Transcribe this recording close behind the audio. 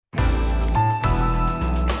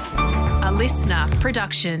listener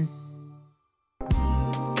production.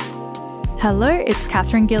 Hello, it's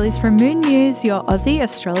Catherine Gillies from Moon News, your Aussie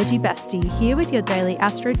astrology bestie, here with your daily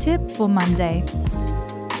astro tip for Monday.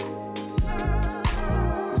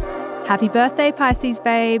 Happy birthday, Pisces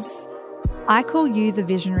babes! I call you the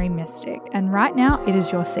visionary mystic, and right now it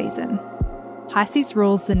is your season. Pisces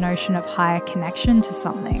rules the notion of higher connection to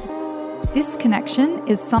something. This connection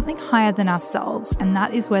is something higher than ourselves, and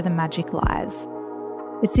that is where the magic lies.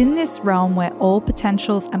 It's in this realm where all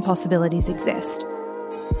potentials and possibilities exist.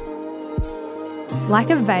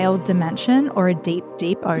 Like a veiled dimension or a deep,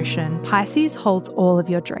 deep ocean, Pisces holds all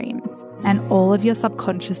of your dreams and all of your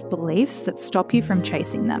subconscious beliefs that stop you from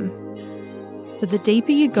chasing them. So the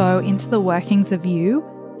deeper you go into the workings of you,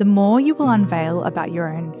 the more you will unveil about your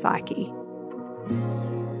own psyche.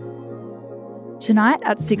 Tonight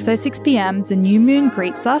at 6:06 p.m, the new moon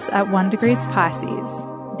greets us at 1 degrees Pisces.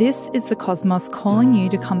 This is the cosmos calling you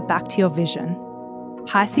to come back to your vision.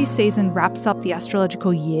 Pisces season wraps up the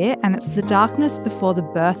astrological year, and it's the darkness before the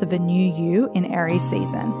birth of a new you in Aries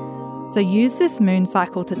season. So use this moon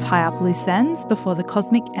cycle to tie up loose ends before the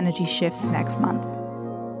cosmic energy shifts next month.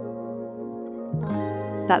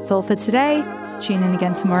 That's all for today. Tune in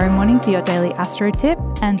again tomorrow morning for your daily astro tip,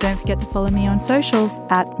 and don't forget to follow me on socials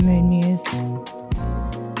at Moon Muse.